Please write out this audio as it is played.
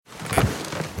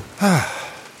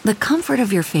The comfort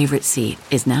of your favorite seat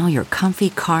is now your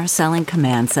comfy car selling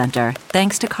command center,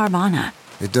 thanks to Carvana.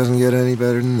 It doesn't get any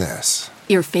better than this.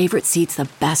 Your favorite seat's the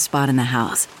best spot in the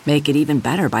house. Make it even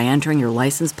better by entering your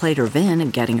license plate or VIN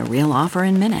and getting a real offer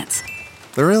in minutes.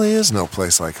 There really is no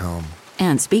place like home.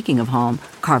 And speaking of home,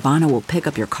 Carvana will pick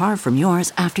up your car from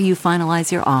yours after you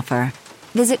finalize your offer.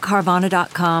 Visit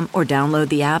Carvana.com or download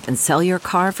the app and sell your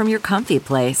car from your comfy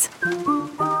place.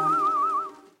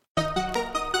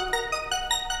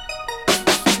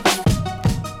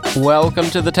 Welcome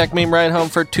to the Tech Meme Ride Home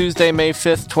for Tuesday, May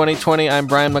 5th, 2020. I'm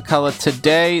Brian McCullough.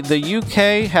 Today, the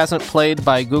UK hasn't played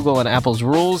by Google and Apple's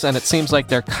rules, and it seems like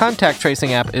their contact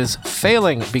tracing app is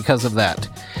failing because of that.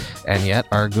 And yet,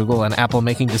 are Google and Apple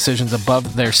making decisions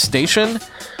above their station?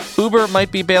 Uber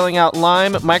might be bailing out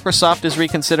Lime, Microsoft is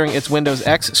reconsidering its Windows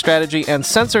X strategy, and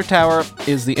Sensor Tower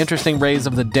is the interesting raise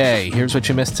of the day. Here's what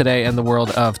you missed today in the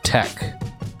world of tech.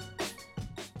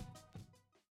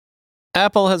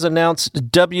 Apple has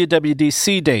announced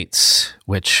WWDC dates,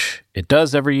 which it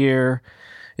does every year,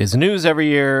 is news every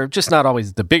year, just not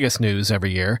always the biggest news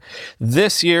every year.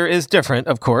 This year is different,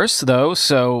 of course, though,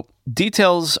 so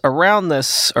details around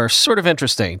this are sort of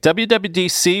interesting.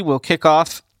 WWDC will kick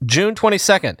off June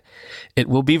 22nd. It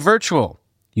will be virtual.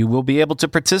 You will be able to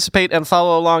participate and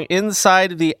follow along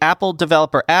inside the Apple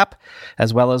developer app,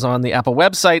 as well as on the Apple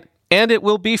website, and it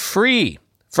will be free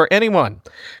for anyone,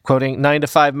 quoting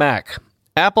 9to5Mac.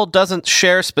 Apple doesn't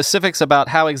share specifics about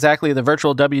how exactly the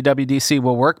virtual WWDC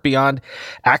will work beyond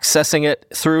accessing it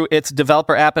through its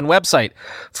developer app and website.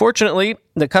 Fortunately,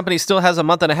 the company still has a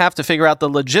month and a half to figure out the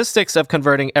logistics of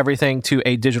converting everything to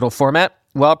a digital format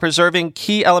while preserving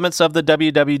key elements of the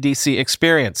WWDC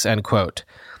experience, end quote.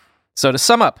 So to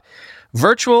sum up,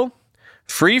 virtual,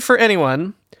 free for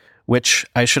anyone, which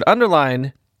I should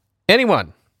underline,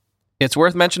 anyone. It's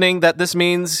worth mentioning that this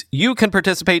means you can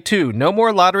participate too. No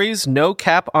more lotteries, no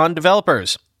cap on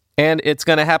developers. And it's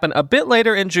going to happen a bit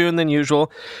later in June than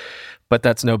usual, but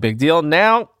that's no big deal.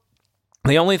 Now,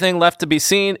 the only thing left to be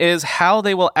seen is how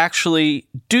they will actually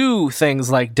do things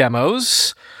like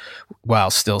demos while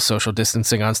still social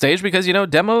distancing on stage, because, you know,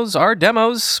 demos are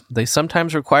demos. They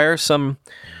sometimes require some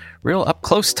real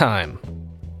up-close time.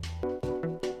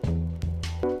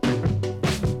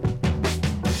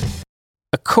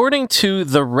 According to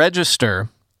The Register,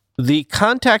 the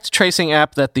contact tracing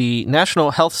app that the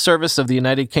National Health Service of the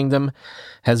United Kingdom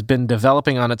has been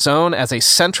developing on its own as a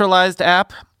centralized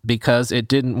app because it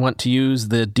didn't want to use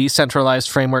the decentralized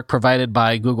framework provided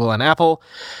by Google and Apple,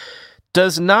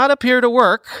 does not appear to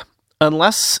work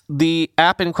unless the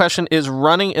app in question is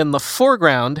running in the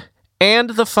foreground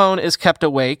and the phone is kept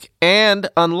awake and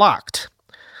unlocked.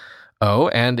 Oh,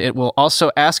 and it will also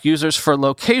ask users for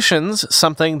locations,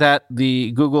 something that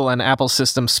the Google and Apple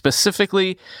system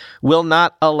specifically will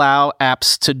not allow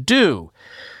apps to do.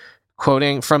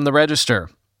 Quoting from The Register,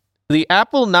 "The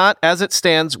app will not, as it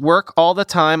stands, work all the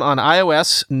time on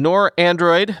iOS nor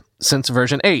Android since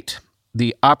version 8.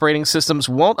 The operating systems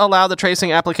won't allow the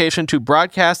tracing application to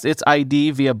broadcast its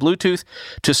ID via Bluetooth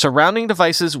to surrounding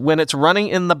devices when it's running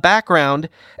in the background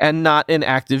and not in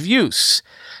active use.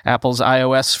 Apple's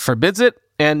iOS forbids it,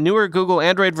 and newer Google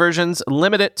Android versions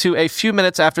limit it to a few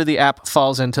minutes after the app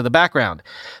falls into the background.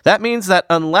 That means that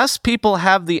unless people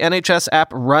have the NHS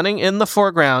app running in the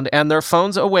foreground and their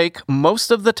phones awake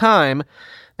most of the time,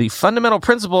 the fundamental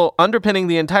principle underpinning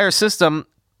the entire system,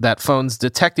 that phones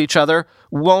detect each other,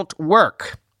 won't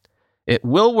work. It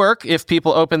will work if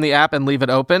people open the app and leave it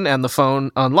open and the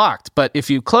phone unlocked. But if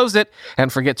you close it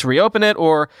and forget to reopen it,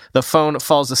 or the phone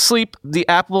falls asleep, the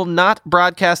app will not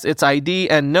broadcast its ID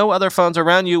and no other phones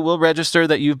around you will register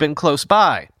that you've been close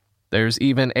by." There's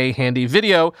even a handy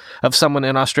video of someone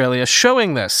in Australia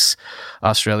showing this.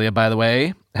 Australia, by the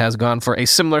way, has gone for a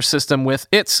similar system with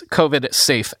its COVID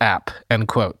Safe app, end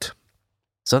quote.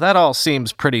 So that all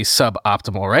seems pretty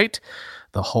suboptimal, right?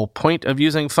 The whole point of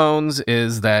using phones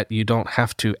is that you don't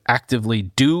have to actively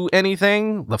do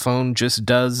anything. The phone just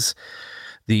does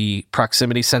the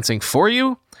proximity sensing for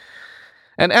you.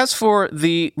 And as for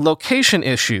the location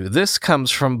issue, this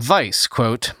comes from Vice,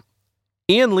 quote,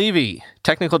 "Ian Levy,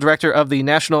 technical director of the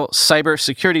National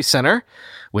Cybersecurity Center,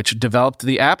 which developed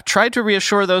the app, tried to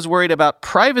reassure those worried about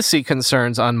privacy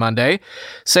concerns on Monday,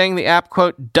 saying the app,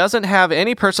 quote, doesn't have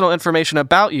any personal information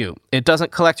about you. It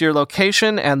doesn't collect your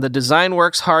location, and the design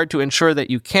works hard to ensure that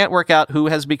you can't work out who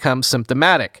has become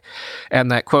symptomatic.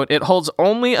 And that, quote, it holds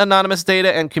only anonymous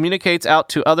data and communicates out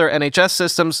to other NHS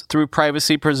systems through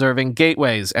privacy-preserving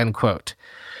gateways, end quote.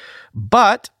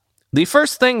 But The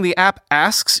first thing the app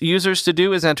asks users to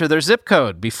do is enter their zip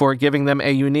code before giving them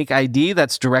a unique ID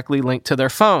that's directly linked to their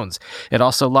phones. It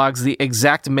also logs the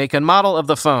exact make and model of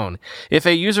the phone. If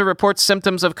a user reports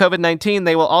symptoms of COVID-19,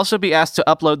 they will also be asked to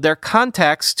upload their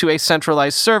contacts to a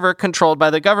centralized server controlled by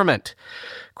the government.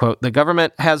 Quote, the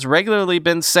government has regularly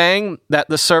been saying that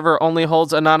the server only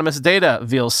holds anonymous data,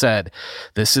 Veal said.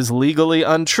 This is legally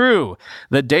untrue.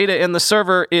 The data in the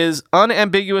server is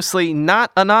unambiguously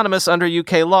not anonymous under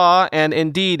UK law, and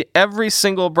indeed, every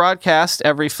single broadcast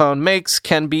every phone makes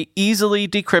can be easily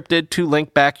decrypted to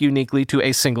link back uniquely to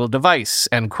a single device,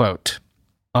 end quote.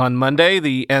 On Monday,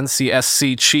 the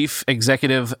NCSC chief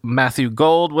executive Matthew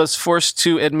Gold was forced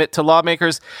to admit to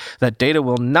lawmakers that data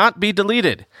will not be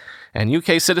deleted, and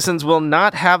UK citizens will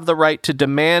not have the right to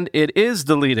demand it is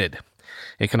deleted.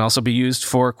 It can also be used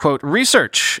for, quote,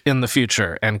 research in the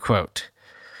future, end quote.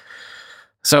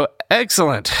 So,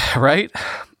 excellent, right?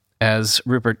 As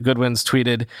Rupert Goodwin's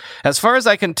tweeted, as far as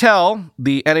I can tell,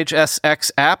 the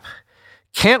NHSX app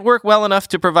can't work well enough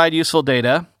to provide useful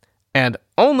data, and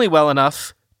only well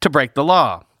enough to break the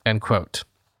law, end quote.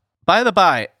 By the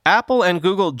by, Apple and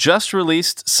Google just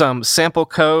released some sample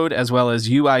code as well as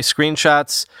UI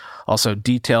screenshots, also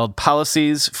detailed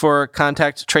policies for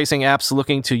contact tracing apps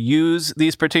looking to use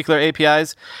these particular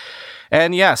APIs.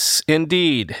 And yes,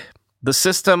 indeed, the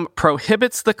system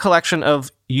prohibits the collection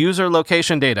of user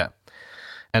location data.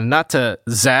 And not to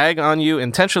zag on you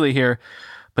intentionally here,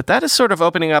 but that is sort of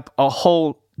opening up a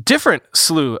whole different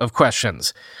slew of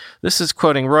questions. This is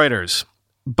quoting Reuters.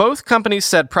 Both companies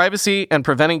said privacy and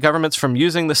preventing governments from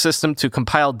using the system to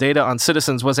compile data on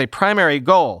citizens was a primary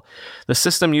goal. The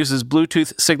system uses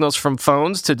Bluetooth signals from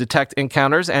phones to detect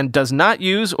encounters and does not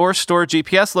use or store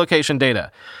GPS location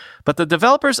data. But the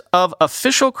developers of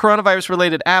official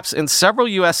coronavirus-related apps in several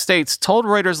U.S. states told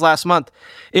Reuters last month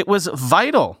it was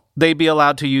vital they be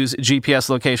allowed to use GPS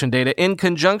location data in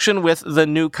conjunction with the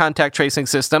new contact tracing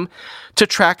system to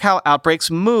track how outbreaks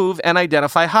move and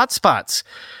identify hotspots.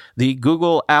 The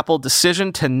Google-Apple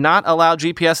decision to not allow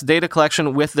GPS data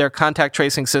collection with their contact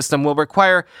tracing system will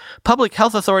require public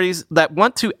health authorities that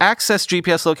want to access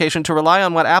GPS location to rely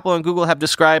on what Apple and Google have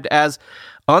described as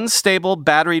unstable,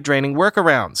 battery-draining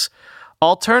workarounds.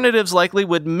 Alternatives likely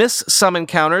would miss some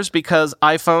encounters because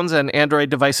iPhones and Android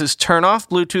devices turn off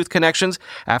Bluetooth connections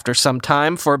after some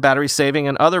time for battery saving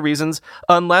and other reasons,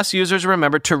 unless users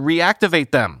remember to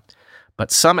reactivate them. But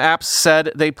some apps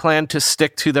said they plan to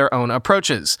stick to their own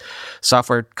approaches.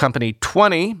 Software company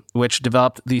 20, which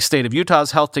developed the state of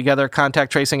Utah's Health Together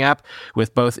contact tracing app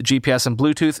with both GPS and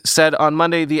Bluetooth, said on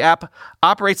Monday the app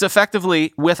operates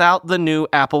effectively without the new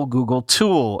Apple-Google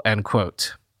tool, end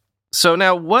quote. So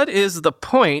now, what is the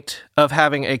point of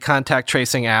having a contact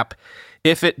tracing app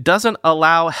if it doesn't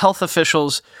allow health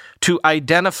officials to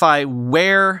identify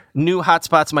where new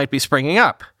hotspots might be springing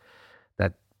up?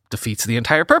 That defeats the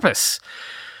entire purpose.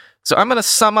 So I'm going to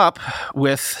sum up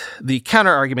with the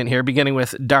counter-argument here, beginning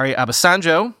with Daria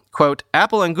Abasanjo. Quote,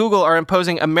 Apple and Google are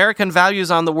imposing American values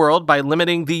on the world by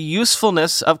limiting the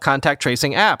usefulness of contact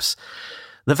tracing apps.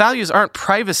 The values aren't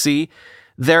privacy,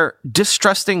 they're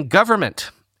distrusting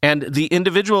government. And the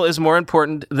individual is more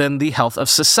important than the health of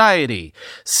society.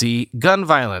 See gun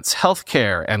violence,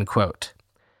 healthcare, end quote.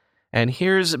 And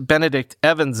here's Benedict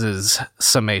Evans's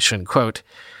summation, quote,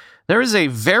 there is a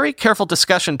very careful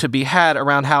discussion to be had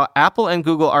around how Apple and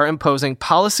Google are imposing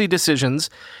policy decisions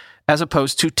as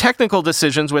opposed to technical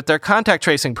decisions with their contact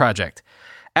tracing project.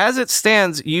 As it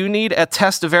stands, you need a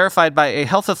test verified by a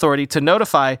health authority to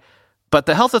notify, but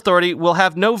the health authority will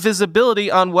have no visibility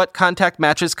on what contact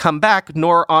matches come back,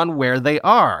 nor on where they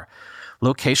are.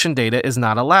 Location data is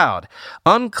not allowed.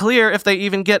 Unclear if they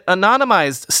even get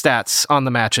anonymized stats on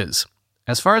the matches.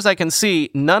 As far as I can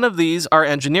see, none of these are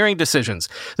engineering decisions.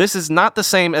 This is not the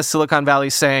same as Silicon Valley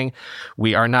saying,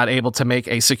 we are not able to make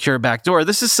a secure backdoor.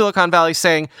 This is Silicon Valley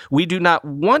saying, we do not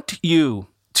want you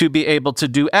to be able to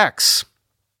do X.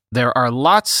 There are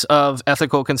lots of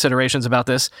ethical considerations about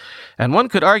this, and one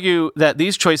could argue that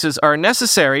these choices are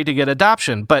necessary to get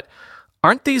adoption, but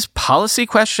aren't these policy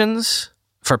questions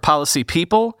for policy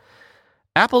people?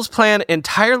 Apple's plan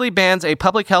entirely bans a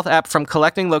public health app from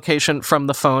collecting location from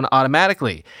the phone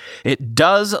automatically. It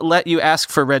does let you ask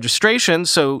for registration,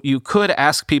 so you could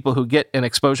ask people who get an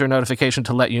exposure notification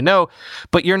to let you know,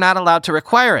 but you're not allowed to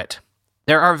require it.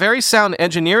 There are very sound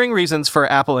engineering reasons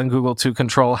for Apple and Google to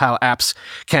control how apps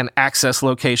can access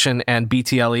location and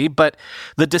BTLE, but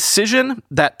the decision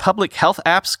that public health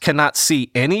apps cannot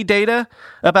see any data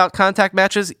about contact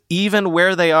matches, even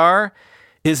where they are,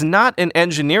 is not an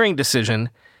engineering decision,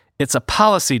 it's a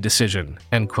policy decision,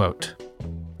 end quote.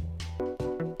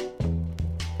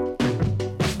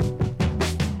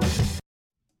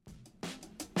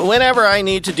 Whenever I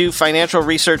need to do financial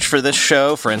research for this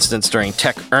show, for instance during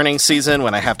tech earnings season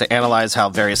when I have to analyze how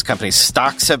various companies'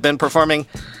 stocks have been performing,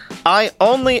 I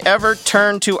only ever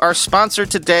turn to our sponsor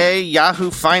today, Yahoo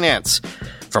Finance.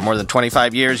 For more than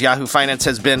 25 years, Yahoo Finance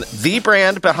has been the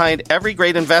brand behind every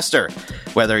great investor.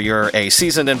 Whether you're a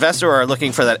seasoned investor or are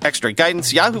looking for that extra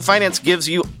guidance, Yahoo Finance gives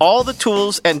you all the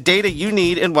tools and data you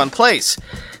need in one place.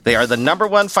 They are the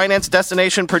 #1 finance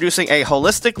destination producing a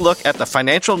holistic look at the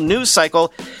financial news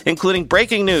cycle, including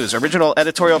breaking news, original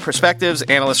editorial perspectives,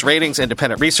 analyst ratings,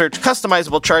 independent research,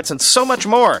 customizable charts, and so much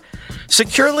more.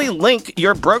 Securely link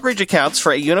your brokerage accounts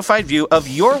for a unified view of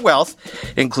your wealth,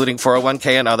 including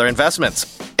 401k and other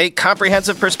investments. A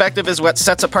comprehensive perspective is what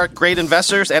sets apart great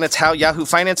investors, and it's how Yahoo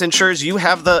Finance ensures you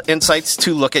have the insights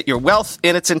to look at your wealth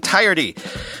in its entirety.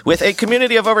 With a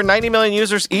community of over 90 million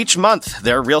users each month,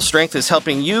 their real strength is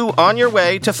helping you on your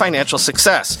way to financial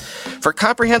success. For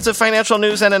comprehensive financial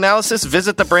news and analysis,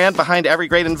 visit the brand behind every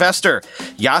great investor,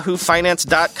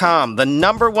 yahoofinance.com, the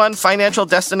 #1 financial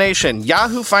destination,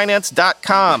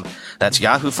 yahoofinance.com. That's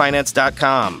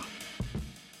yahoofinance.com.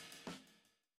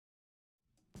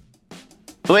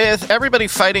 With everybody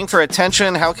fighting for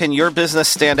attention, how can your business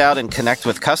stand out and connect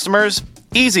with customers?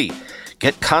 Easy.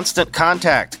 Get Constant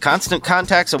Contact. Constant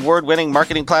Contact's award-winning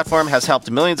marketing platform has helped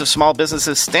millions of small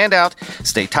businesses stand out,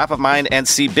 stay top of mind, and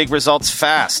see big results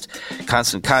fast.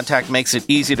 Constant Contact makes it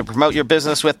easy to promote your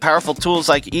business with powerful tools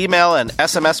like email and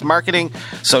SMS marketing,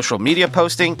 social media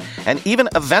posting, and even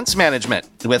events management.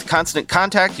 With Constant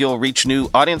Contact, you'll reach new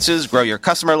audiences, grow your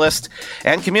customer list,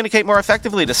 and communicate more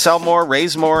effectively to sell more,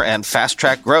 raise more, and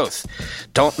fast-track growth.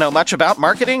 Don't know much about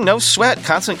marketing? No sweat.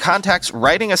 Constant Contact's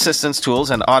writing assistance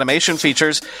tools and automation features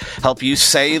help you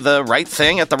say the right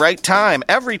thing at the right time,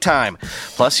 every time.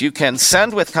 Plus, you can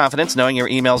send with confidence knowing your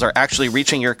emails are actually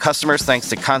reaching your customers thanks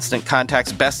to Constant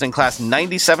Contact's best-in-class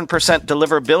 97%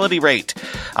 deliverability rate.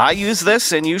 I use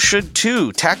this, and you should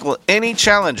too. Tackle any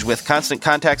challenge with Constant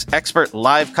Contact's expert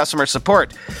live customer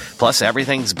support. Plus,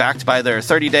 everything's backed by their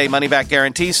 30-day money-back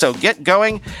guarantee, so get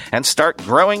going and start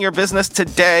growing your business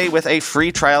today with a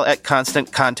free trial at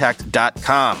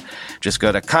ConstantContact.com. Just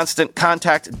go to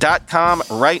ConstantContact.com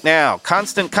right now.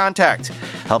 Constant Contact,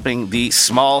 helping the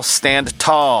small stand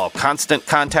tall.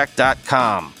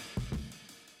 ConstantContact.com.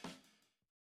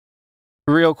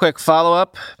 Real quick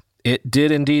follow-up. It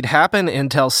did indeed happen.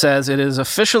 Intel says it is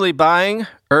officially buying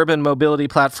urban mobility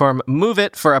platform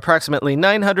MoveIt for approximately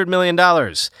 $900 million.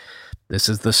 This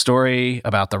is the story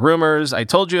about the rumors I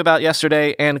told you about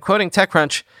yesterday, and quoting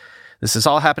TechCrunch, this is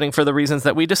all happening for the reasons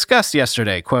that we discussed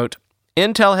yesterday. Quote,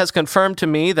 Intel has confirmed to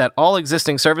me that all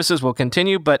existing services will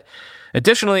continue, but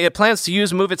additionally, it plans to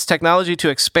use MoveIt's technology to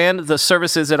expand the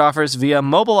services it offers via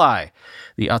Mobileye,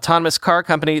 the autonomous car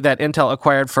company that Intel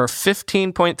acquired for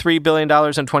 $15.3 billion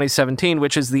in 2017,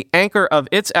 which is the anchor of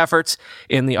its efforts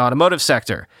in the automotive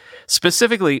sector.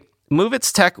 Specifically,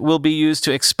 MoveIt's tech will be used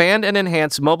to expand and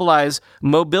enhance Mobileye's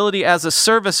mobility as a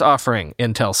service offering,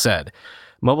 Intel said.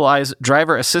 Mobileye's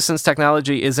driver assistance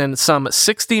technology is in some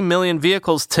 60 million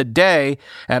vehicles today,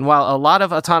 and while a lot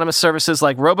of autonomous services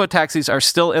like robotaxis are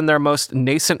still in their most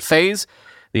nascent phase,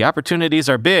 the opportunities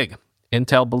are big.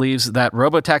 Intel believes that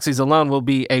robotaxis alone will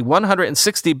be a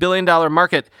 $160 billion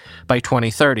market by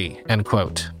 2030, end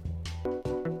quote.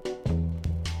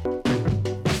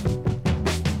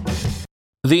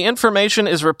 The Information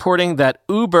is reporting that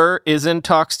Uber is in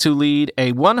talks to lead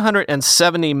a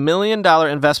 $170 million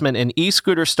investment in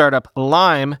e-scooter startup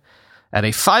Lime at a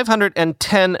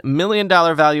 $510 million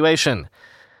valuation.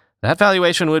 That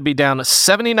valuation would be down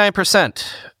 79%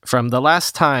 from the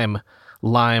last time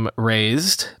Lime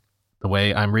raised. The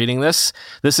way I'm reading this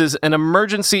is an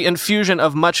emergency infusion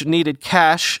of much-needed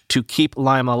cash to keep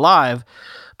Lime alive,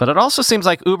 but it also seems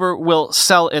like Uber will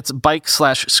sell its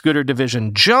bike/scooter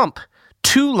division Jump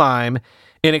to Lime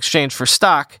in exchange for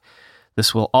stock.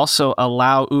 This will also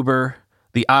allow Uber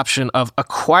the option of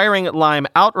acquiring Lime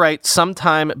outright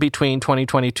sometime between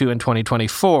 2022 and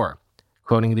 2024.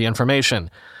 Quoting The Information,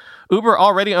 Uber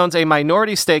already owns a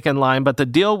minority stake in Lime, but the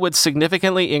deal would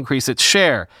significantly increase its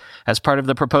share. As part of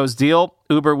the proposed deal,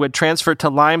 Uber would transfer to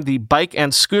Lime the bike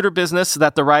and scooter business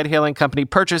that the ride-hailing company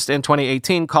purchased in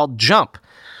 2018 called Jump.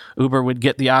 Uber would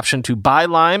get the option to buy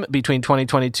Lime between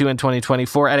 2022 and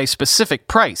 2024 at a specific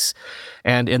price.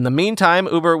 And in the meantime,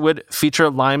 Uber would feature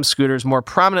Lime scooters more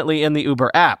prominently in the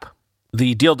Uber app.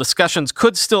 The deal discussions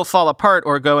could still fall apart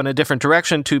or go in a different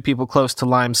direction, two people close to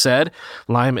Lime said.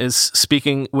 Lime is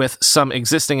speaking with some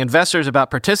existing investors about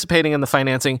participating in the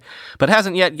financing, but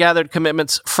hasn't yet gathered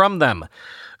commitments from them.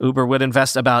 Uber would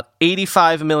invest about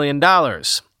 $85 million.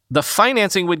 The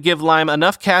financing would give Lime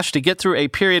enough cash to get through a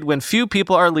period when few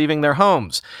people are leaving their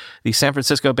homes. The San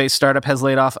Francisco-based startup has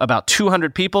laid off about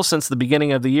 200 people since the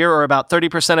beginning of the year, or about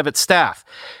 30% of its staff.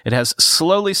 It has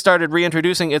slowly started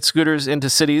reintroducing its scooters into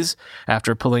cities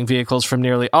after pulling vehicles from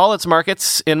nearly all its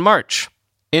markets in March.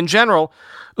 In general,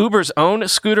 Uber's own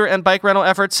scooter and bike rental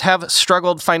efforts have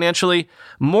struggled financially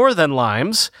more than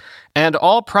Lime's, and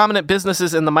all prominent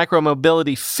businesses in the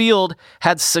micromobility field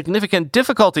had significant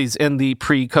difficulties in the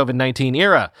pre-COVID-19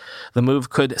 era. The move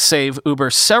could save Uber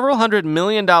several $100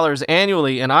 million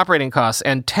annually in operating costs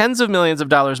and tens of millions of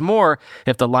dollars more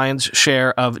if the lion's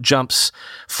share of Jump's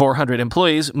 400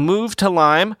 employees move to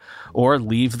Lime or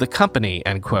leave the company,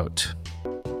 end quote.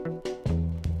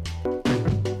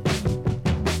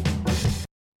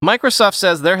 Microsoft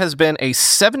says there has been a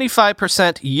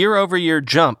 75% year-over-year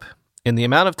jump in the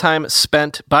amount of time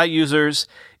spent by users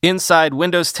inside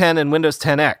Windows 10 and Windows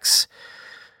 10X,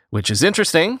 which is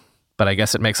interesting, but I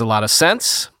guess it makes a lot of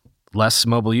sense. Less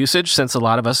mobile usage since a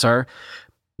lot of us are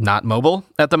not mobile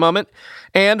at the moment,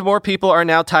 and more people are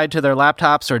now tied to their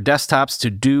laptops or desktops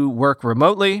to do work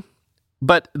remotely.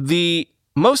 But the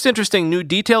most interesting new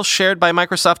detail shared by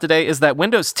Microsoft today is that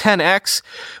Windows 10X,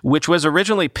 which was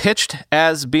originally pitched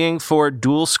as being for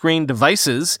dual-screen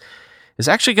devices, is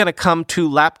actually going to come to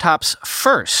laptops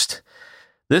first.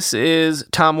 This is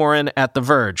Tom Warren at The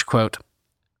Verge, quote,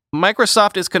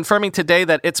 Microsoft is confirming today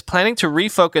that it's planning to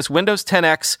refocus Windows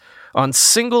 10X on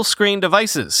single-screen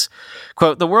devices.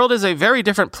 Quote, the world is a very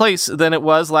different place than it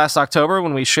was last October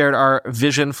when we shared our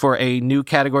vision for a new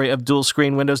category of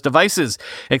dual-screen Windows devices,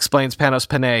 explains Panos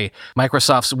Panay,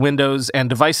 Microsoft's Windows and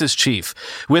Devices chief.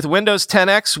 With Windows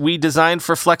 10X, we designed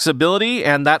for flexibility,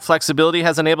 and that flexibility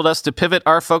has enabled us to pivot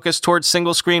our focus towards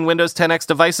single-screen Windows 10X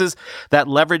devices that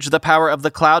leverage the power of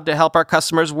the cloud to help our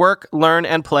customers work, learn,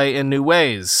 and play in new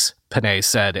ways, Panay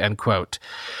said, end quote.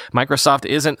 Microsoft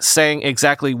isn't saying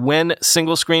exactly when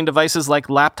single-screen devices like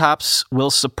laptops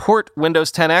will support Windows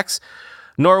 10X,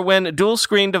 nor when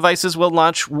dual-screen devices will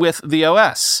launch with the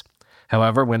OS.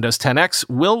 However, Windows 10X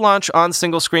will launch on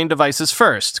single-screen devices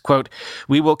first. Quote,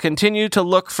 we will continue to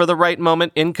look for the right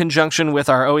moment in conjunction with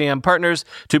our OEM partners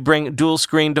to bring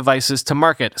dual-screen devices to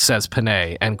market, says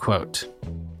Panay, end quote.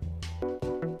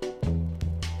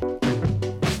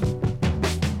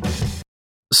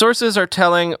 Sources are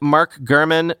telling Mark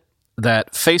Gurman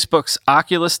that Facebook's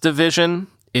Oculus division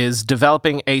is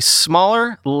developing a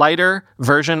smaller, lighter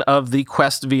version of the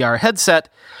Quest VR headset,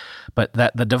 but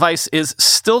that the device is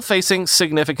still facing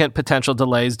significant potential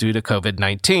delays due to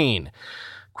COVID-19.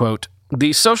 Quote,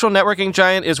 the social networking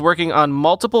giant is working on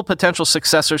multiple potential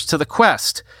successors to the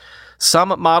Quest.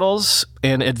 Some models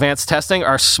in advanced testing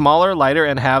are smaller, lighter,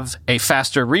 and have a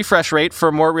faster refresh rate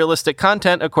for more realistic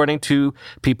content, according to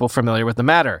people familiar with the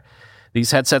matter.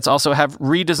 These headsets also have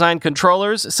redesigned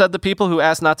controllers, said the people who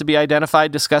asked not to be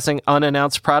identified discussing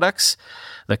unannounced products.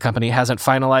 The company hasn't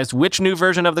finalized which new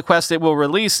version of the Quest it will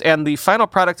release, and the final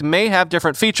product may have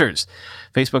different features.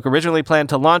 Facebook originally planned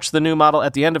to launch the new model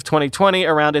at the end of 2020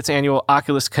 around its annual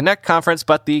Oculus Connect conference,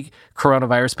 but the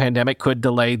coronavirus pandemic could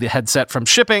delay the headset from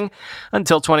shipping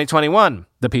until 2021,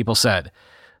 the people said.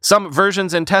 Some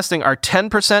versions in testing are 10%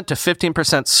 to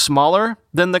 15% smaller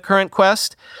than the current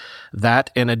Quest. That,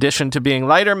 in addition to being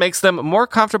lighter, makes them more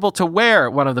comfortable to wear,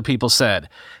 one of the people said.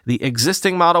 The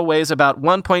existing model weighs about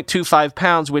 1.25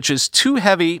 pounds, which is too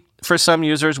heavy for some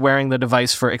users wearing the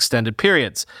device for extended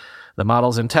periods. The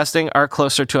models in testing are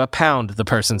closer to a pound, the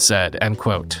person said, end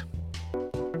quote.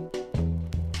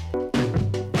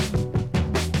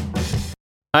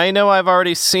 I know I've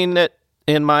already seen it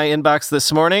in my inbox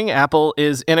this morning. Apple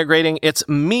is integrating its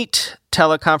Meet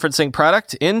teleconferencing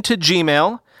product into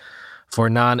Gmail for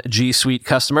non-G Suite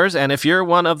customers, and if you're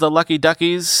one of the lucky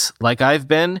duckies like I've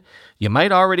been, you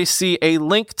might already see a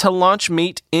link to launch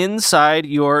Meet inside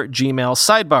your Gmail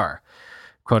sidebar.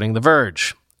 Quoting The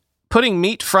Verge, putting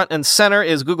Meet front and center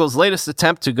is Google's latest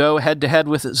attempt to go head-to-head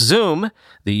with Zoom,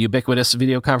 the ubiquitous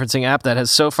video conferencing app that has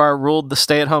so far ruled the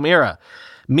stay-at-home era.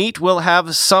 Meet will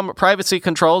have some privacy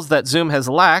controls that Zoom has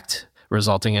lacked,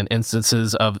 resulting in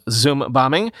instances of Zoom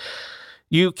bombing.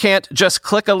 You can't just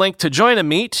click a link to join a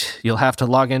Meet. You'll have to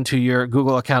log into your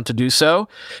Google account to do so.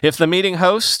 If the meeting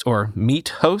host, or Meet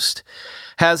host,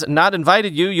 has not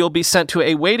invited you, you'll be sent to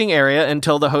a waiting area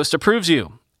until the host approves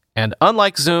you. And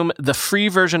unlike Zoom, the free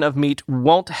version of Meet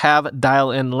won't have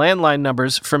dial-in landline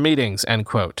numbers for meetings, end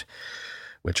quote.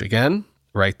 Which again,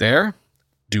 right there,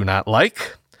 do not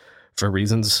like, for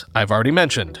reasons I've already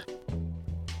mentioned.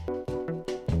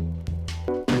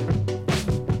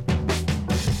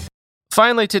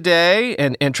 Finally today,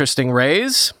 an interesting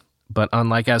raise. But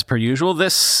unlike as per usual,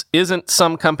 this isn't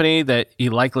some company that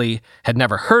you likely had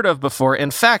never heard of before.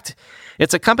 In fact,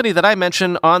 it's a company that I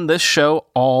mention on this show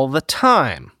all the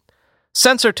time.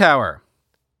 Sensor Tower,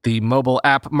 the mobile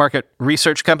app market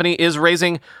research company, is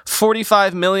raising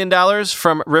 $45 million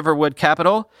from Riverwood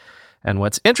Capital. And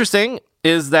what's interesting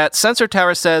is that Sensor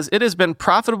Tower says it has been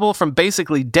profitable from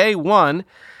basically day one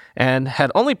and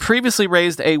had only previously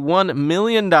raised a $1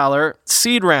 million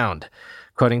seed round,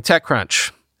 quoting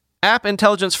TechCrunch. App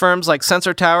intelligence firms like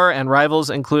Sensor Tower and rivals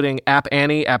including App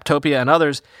Annie, Apptopia, and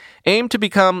others aim to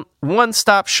become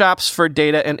one-stop shops for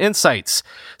data and insights.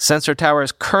 Sensor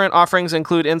Tower's current offerings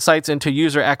include insights into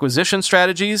user acquisition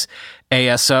strategies,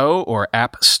 ASO, or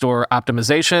App Store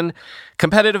Optimization,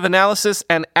 competitive analysis,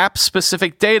 and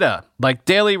app-specific data like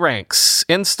daily ranks,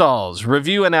 installs,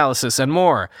 review analysis, and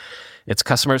more. Its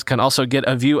customers can also get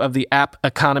a view of the app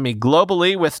economy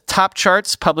globally with top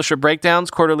charts, publisher breakdowns,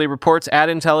 quarterly reports, ad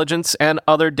intelligence, and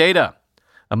other data.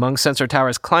 Among Sensor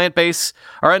Tower's client base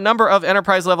are a number of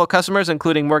enterprise-level customers,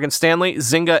 including Morgan Stanley,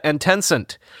 Zynga, and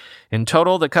Tencent. In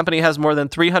total, the company has more than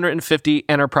 350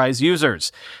 enterprise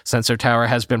users. Sensor Tower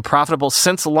has been profitable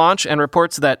since launch and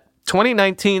reports that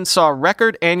 2019 saw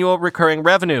record annual recurring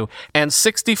revenue and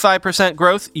 65%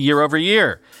 growth year over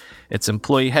year. Its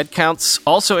employee headcounts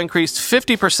also increased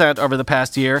 50% over the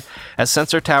past year as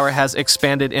Sensor Tower has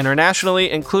expanded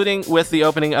internationally, including with the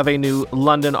opening of a new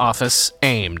London office,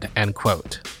 aimed, end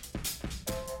quote.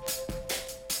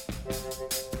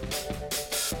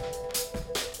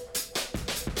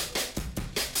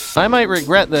 I might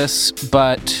regret this,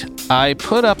 but I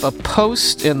put up a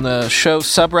post in the show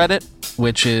subreddit,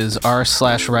 which is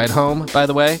r/ridehome, by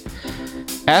the way,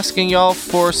 asking y'all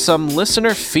for some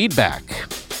listener feedback.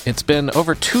 It's been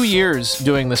over 2 years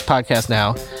doing this podcast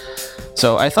now,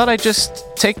 so I thought I'd just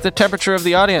take the temperature of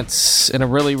the audience in a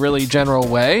really, really general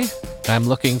way. I'm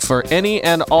looking for any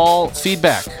and all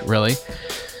feedback, really.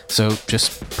 So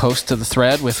just post to the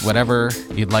thread with whatever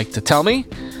you'd like to tell me.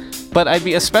 But I'd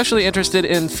be especially interested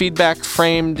in feedback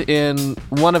framed in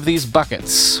one of these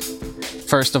buckets.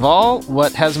 First of all,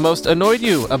 what has most annoyed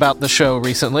you about the show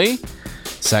recently?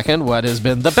 Second, what has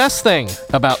been the best thing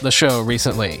about the show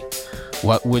recently?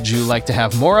 What would you like to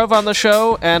have more of on the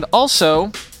show? And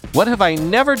also, what have I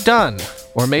never done,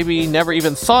 or maybe never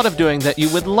even thought of doing that you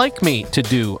would like me to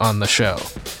do on the show?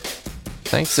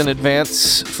 Thanks in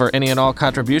advance for any and all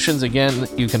contributions. Again,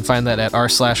 you can find that at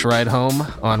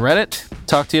r/ridehome on Reddit.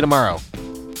 Talk to you tomorrow.